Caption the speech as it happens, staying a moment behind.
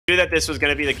knew that this was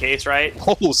going to be the case, right?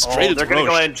 Oh, straight they're going to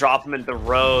go ahead and drop him into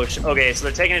Roche. Okay, so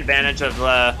they're taking advantage of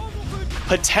the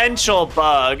potential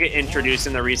bug introduced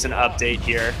in the recent update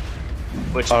here,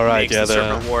 which makes the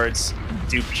Serpent Wards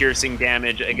do piercing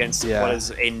damage against what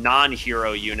is a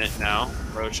non-hero unit now,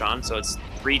 Roshan. So it's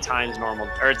 3 times normal,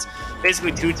 or it's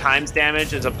basically 2 times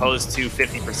damage as opposed to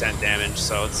 50% damage.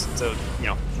 So it's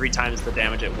 3 times the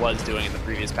damage it was doing in the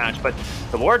previous patch. But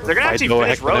the Wards, they're gonna actually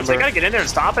finish Roche. They gotta get in there and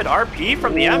stop it. RP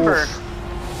from the Ember.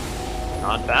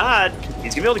 Not bad.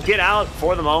 He's gonna be able to get out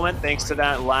for the moment thanks to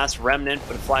that last remnant,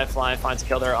 but Fly finds a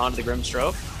kill there onto the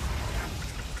Grimstroke.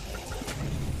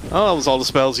 Oh, that was all the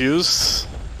spells used.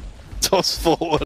 Toss forward.